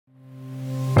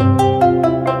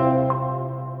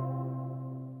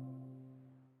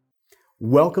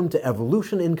Welcome to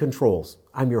Evolution in Controls.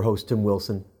 I'm your host, Tim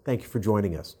Wilson. Thank you for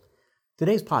joining us.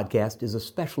 Today's podcast is a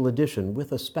special edition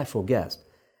with a special guest.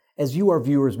 As you, our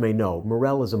viewers, may know,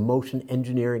 Mueller is a motion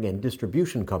engineering and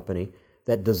distribution company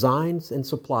that designs and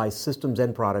supplies systems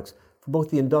and products for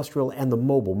both the industrial and the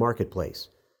mobile marketplace.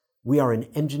 We are an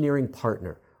engineering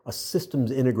partner, a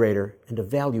systems integrator, and a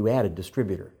value-added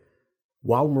distributor.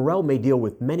 While Mueller may deal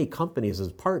with many companies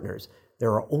as partners,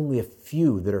 there are only a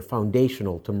few that are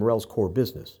foundational to Mueller's core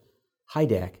business.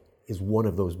 HYDAC is one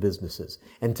of those businesses,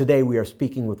 and today we are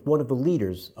speaking with one of the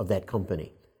leaders of that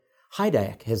company.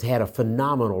 HYDAC has had a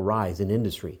phenomenal rise in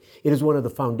industry. It is one of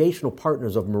the foundational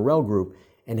partners of Mueller Group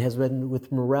and has been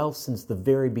with Mueller since the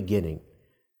very beginning.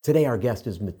 Today our guest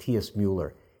is Matthias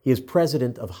Mueller. He is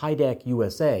president of HYDAC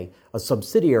USA, a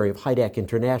subsidiary of HYDAC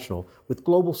International, with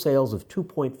global sales of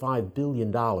 $2.5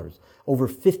 billion, over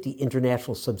 50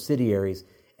 international subsidiaries,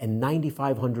 and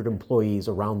 9,500 employees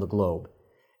around the globe.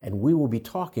 And we will be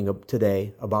talking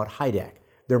today about HYDAC,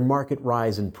 their market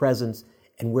rise and presence,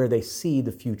 and where they see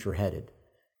the future headed.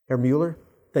 Herr Mueller,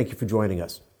 thank you for joining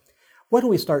us. Why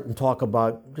don't we start and talk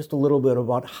about just a little bit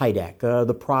about HYDAC,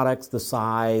 the products, the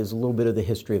size, a little bit of the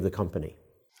history of the company.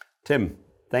 Tim,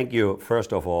 thank you,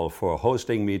 first of all, for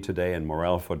hosting me today and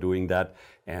Mueller for doing that.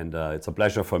 And it's a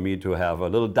pleasure for me to have a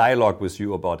little dialogue with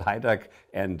you about HYDAC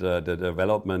and the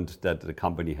development that the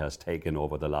company has taken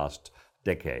over the last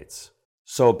decades.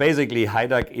 So basically,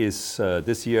 HYDAC is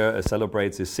this year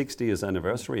celebrates its 60th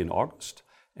anniversary in August.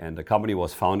 And the company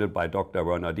was founded by Dr.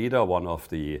 Werner Dieter, one of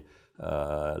the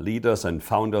leaders and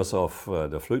founders of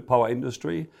the fluid power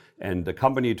industry. And the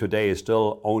company today is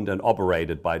still owned and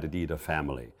operated by the Dieter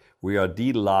family. We are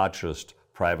the largest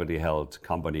privately held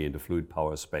company in the fluid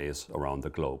power space around the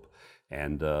globe.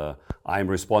 And I'm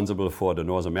responsible for the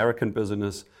North American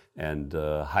business, and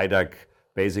HYDAC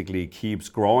basically keeps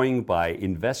growing by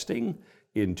investing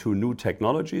into new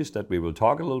technologies that we will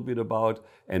talk a little bit about,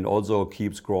 and also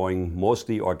keeps growing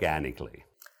mostly organically.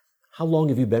 How long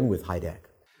have you been with HYDAC?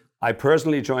 I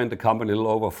personally joined the company a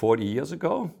little over 40 years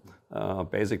ago.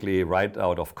 Basically right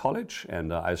out of college,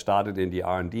 and I started in the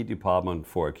R&D department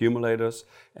for accumulators,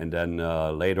 and then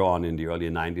later on in the early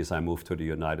 90s I moved to the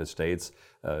United States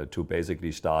to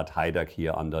basically start HYDAC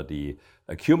here under the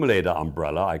accumulator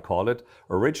umbrella, I call it.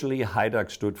 Originally HYDAC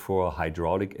stood for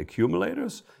hydraulic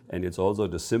accumulators, and it's also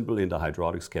the symbol in the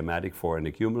hydraulic schematic for an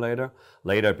accumulator.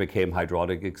 Later it became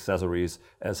hydraulic accessories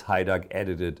as HYDAC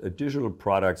added additional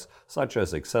products such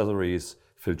as accessories,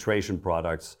 filtration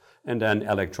products, and then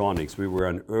electronics. We were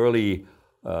an early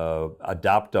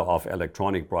adapter of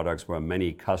electronic products where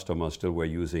many customers still were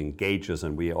using gauges,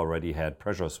 and we already had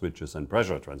pressure switches and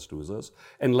pressure transducers.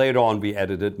 And later on we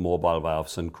added mobile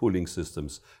valves and cooling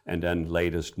systems, and then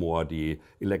latest more the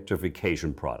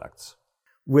electrification products.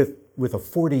 With a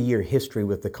 40-year history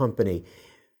with the company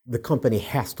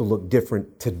has to look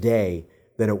different today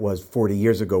than it was 40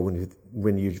 years ago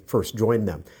when you first joined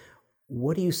them.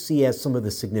 What do you see as some of the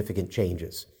significant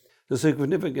changes? The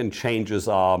significant changes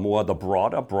are more the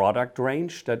broader product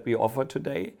range that we offer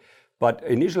today. But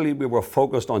initially we were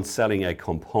focused on selling a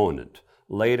component.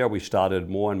 Later we started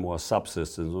more and more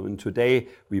subsystems. And today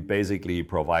we basically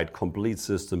provide complete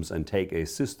systems and take a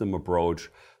system approach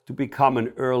to become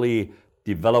an early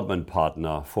development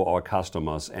partner for our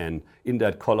customers. And in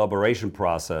that collaboration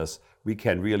process, we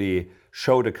can really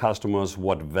show the customers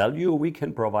what value we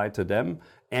can provide to them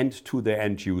and to the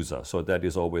end user. So that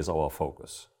is always our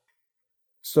focus.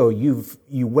 So you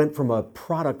went from a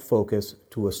product focus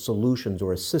to a solutions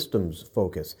or a systems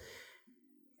focus.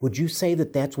 Would you say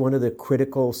that that's one of the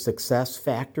critical success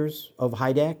factors of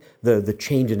HYDAC, the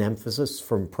change in emphasis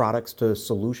from products to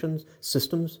solutions,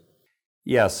 systems?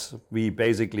 Yes, we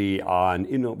basically are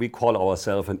we call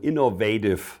ourselves an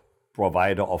innovative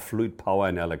provider of fluid power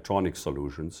and electronic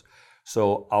solutions.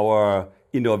 So our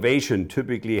innovation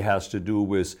typically has to do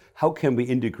with how can we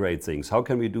integrate things? How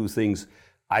can we do things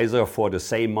either for the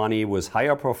same money with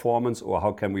higher performance, or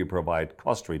how can we provide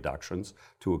cost reductions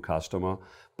to a customer,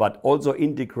 but also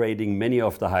integrating many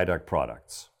of the HYDAC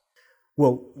products.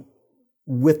 Well,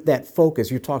 with that focus,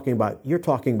 you're talking about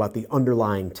the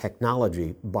underlying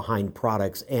technology behind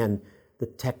products and the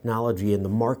technology in the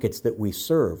markets that we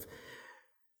serve.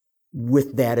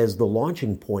 With that as the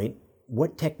launching point,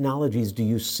 what technologies do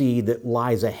you see that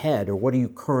lies ahead, or what are you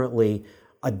currently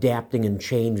adapting and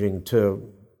changing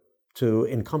to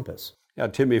encompass? Yeah,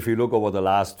 Tim, if you look over the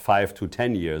last 5 to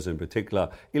 10 years in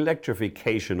particular,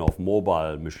 electrification of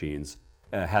mobile machines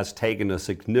has taken a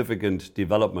significant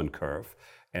development curve.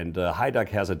 And HYDAC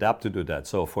has adapted to that.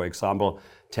 So for example,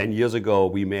 10 years ago,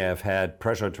 we may have had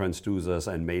pressure transducers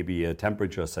and maybe a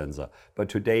temperature sensor. But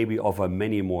today we offer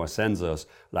many more sensors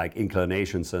like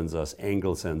inclination sensors,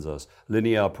 angle sensors,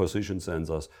 linear position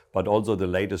sensors, but also the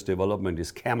latest development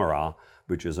is camera,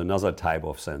 which is another type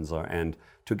of sensor. And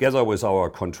together with our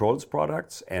controls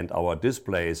products and our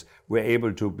displays, we're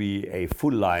able to be a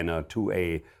full liner to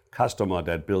a customer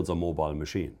that builds a mobile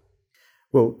machine.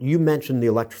 Well, you mentioned the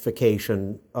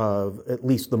electrification of at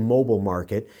least the mobile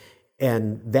market,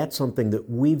 and that's something that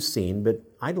we've seen, but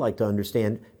I'd like to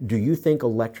understand, do you think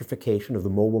electrification of the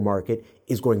mobile market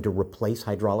is going to replace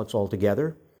hydraulics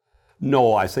altogether?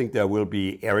 No, I think there will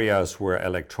be areas where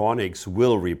electronics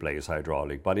will replace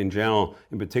hydraulic, but in general,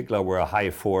 in particular where high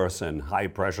force and high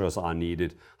pressures are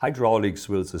needed, hydraulics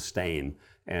will sustain.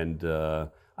 And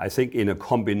I think in a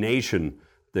combination,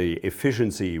 the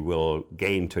efficiency will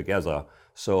gain together.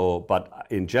 So, but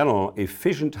in general,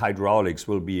 efficient hydraulics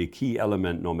will be a key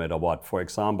element no matter what. For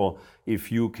example,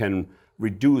 if you can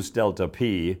reduce delta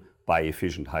P by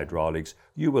efficient hydraulics,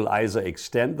 you will either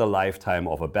extend the lifetime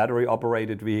of a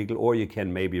battery-operated vehicle, or you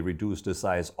can maybe reduce the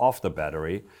size of the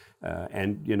battery.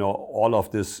 And you know, all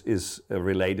of this is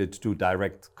related to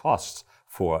direct costs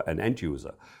for an end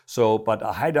user. So, but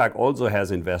HYDAC also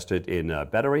has invested in a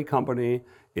battery company,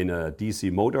 in a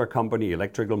DC motor company,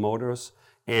 electrical motors,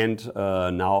 and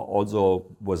now also,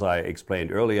 as I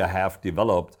explained earlier, have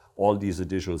developed all these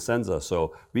additional sensors.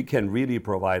 So we can really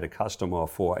provide a customer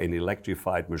for an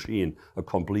electrified machine a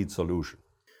complete solution.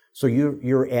 So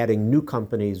you're adding new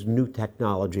companies, new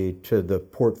technology to the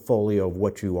portfolio of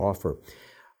what you offer.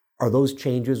 Are those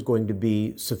changes going to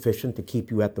be sufficient to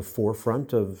keep you at the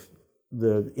forefront of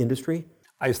the industry?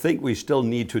 I think we still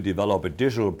need to develop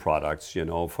additional products. You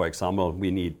know, for example,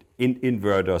 we need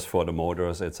inverters for the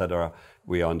motors, etc.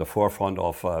 We are on the forefront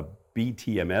of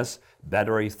BTMS,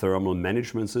 Battery Thermal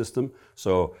Management System.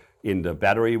 So in the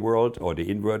battery world, or the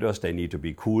inverters, they need to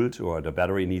be cooled, or the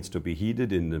battery needs to be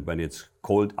heated when it's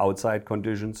cold outside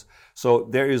conditions. So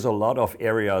there is a lot of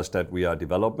areas that we are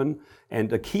developing. And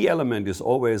the key element is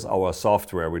always our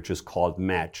software, which is called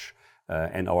Match.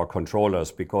 And our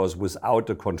controllers, because without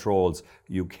the controls,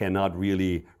 you cannot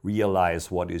really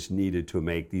realize what is needed to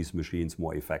make these machines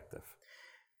more effective.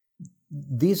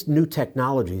 These new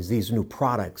technologies, these new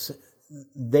products,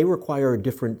 they require a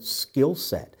different skill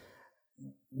set.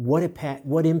 What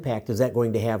impact is that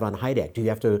going to have on HYDAC? Do you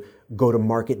have to go to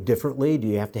market differently? Do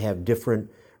you have to have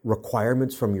different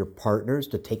requirements from your partners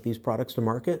to take these products to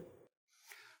market?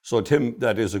 So Tim,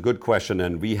 that is a good question,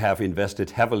 and we have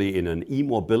invested heavily in an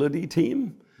e-mobility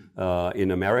team. In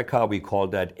America, we call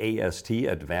that AST,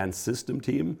 Advanced System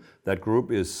Team. That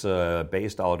group is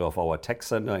based out of our tech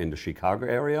center in the Chicago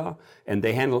area, and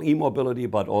they handle e-mobility,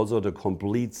 but also the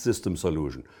complete system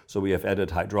solution. So we have added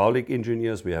hydraulic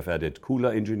engineers, we have added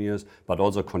cooler engineers, but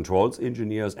also controls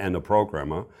engineers and a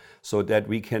programmer, so that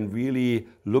we can really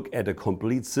look at a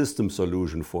complete system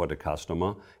solution for the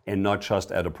customer and not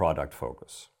just at a product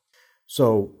focus.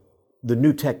 So the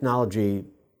new technology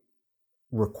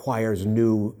requires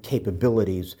new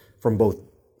capabilities from both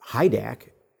HYDAC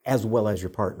as well as your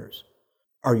partners.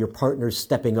 Are your partners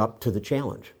stepping up to the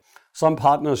challenge? Some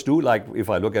partners do, like if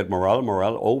I look at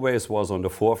Morel always was on the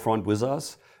forefront with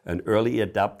us, an early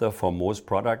adapter for most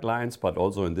product lines, but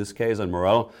also in this case, and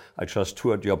Morel, I just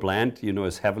toured your plant, you know,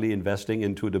 is heavily investing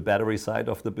into the battery side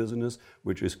of the business,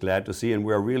 which is glad to see. And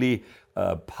we're really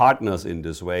partners in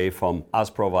this way, from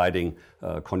us providing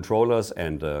controllers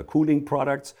and cooling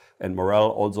products, and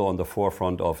Morel also on the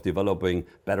forefront of developing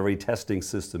battery testing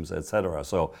systems, etc.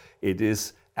 So it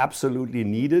is absolutely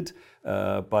needed,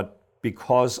 but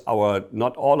because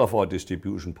not all of our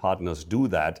distribution partners do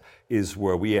that, is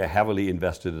where we are heavily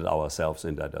invested ourselves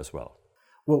in that as well.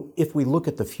 Well, if we look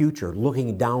at the future,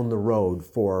 looking down the road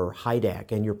for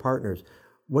HYDAC and your partners,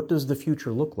 what does the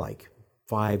future look like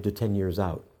 5 to 10 years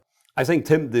out? I think,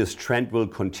 Tim, this trend will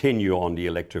continue on the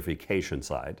electrification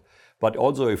side. But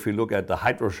also if we look at the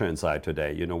hydrogen side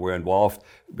today, you know, we're involved,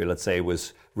 let's say,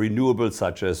 with renewables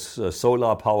such as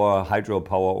solar power,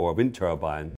 hydropower, or wind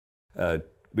turbine,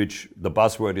 which the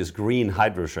buzzword is green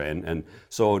hydrogen. And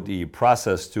so the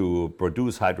process to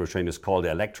produce hydrogen is called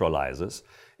electrolysis.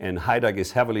 And HYDAC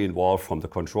is heavily involved from the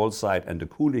control side and the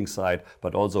cooling side,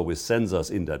 but also with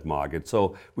sensors in that market.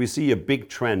 So we see a big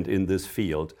trend in this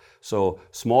field. So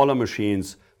smaller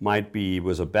machines might be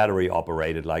with a battery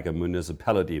operated like a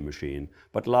municipality machine,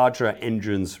 but larger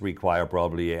engines require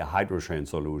probably a hydrogen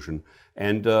solution.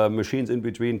 And machines in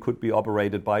between could be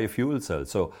operated by a fuel cell.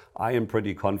 So I am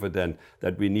pretty confident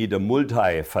that we need a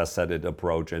multifaceted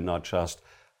approach and not just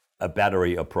a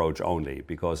battery approach only,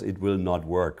 because it will not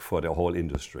work for the whole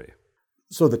industry.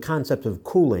 So the concept of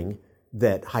cooling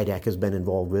that HYDAC has been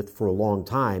involved with for a long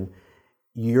time,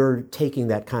 you're taking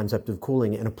that concept of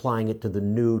cooling and applying it to the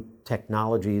new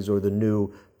technologies or the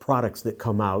new products that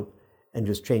come out and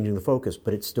just changing the focus,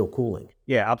 but it's still cooling.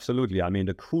 Yeah, absolutely. I mean,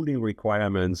 the cooling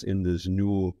requirements in this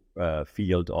new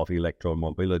field of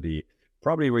electromobility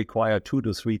probably require 2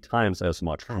 to 3 times as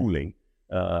much cooling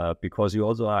because you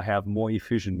also have more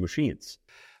efficient machines.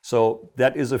 So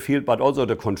that is a field, but also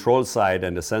the control side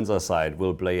and the sensor side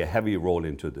will play a heavy role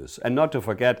into this. And not to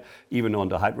forget, even on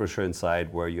the hydrogen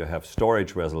side, where you have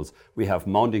storage vessels, we have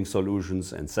mounting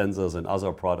solutions and sensors and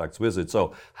other products with it.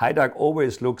 So HYDAC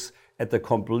always looks at the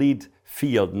complete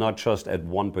field, not just at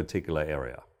one particular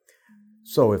area.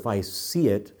 So if I see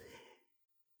it,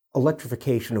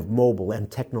 electrification of mobile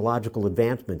and technological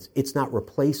advancements, it's not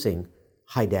replacing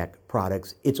HYDAC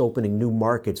products, it's opening new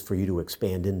markets for you to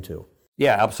expand into.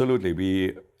 Yeah,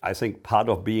 absolutely. I think part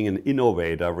of being an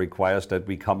innovator requires that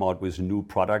we come out with new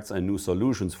products and new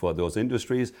solutions for those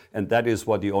industries, and that is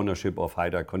what the ownership of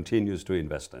HYDAC continues to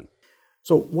invest in.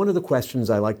 So one of the questions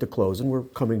I like to close, and we're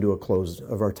coming to a close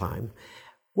of our time,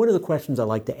 one of the questions I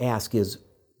like to ask is,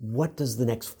 what does the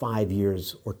next 5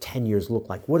 years or 10 years look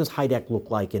like? What does HYDAC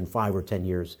look like in 5 or 10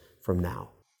 years from now?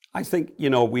 I think,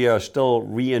 we are still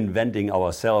reinventing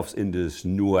ourselves in this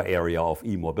newer area of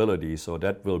e-mobility, so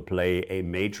that will play a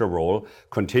major role,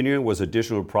 continuing with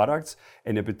additional products,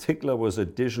 and in particular with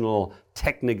additional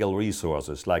technical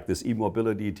resources, like this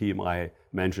e-mobility team I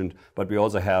mentioned, but we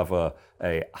also have a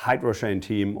hydrogen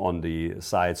team on the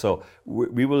side. So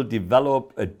we will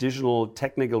develop additional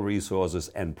technical resources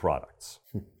and products.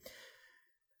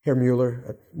 Herr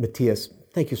Mueller, Matthias,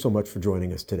 thank you so much for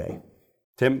joining us today.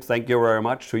 Tim, thank you very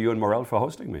much to you and Morel for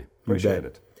hosting me. Appreciate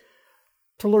it.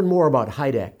 To learn more about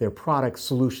HYDAC, their products,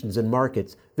 solutions, and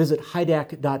markets, visit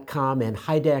HYDAC.com and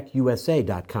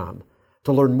HYDACUSA.com.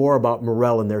 To learn more about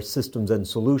Morel and their systems and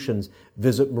solutions,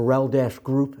 visit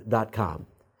Morel-Group.com.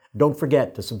 Don't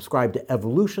forget to subscribe to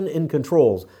Evolution in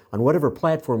Controls on whatever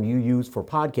platform you use for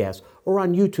podcasts or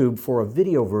on YouTube for a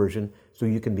video version so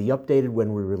you can be updated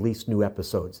when we release new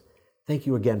episodes. Thank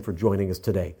you again for joining us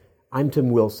today. I'm Tim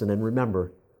Wilson, and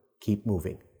remember, keep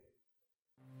moving.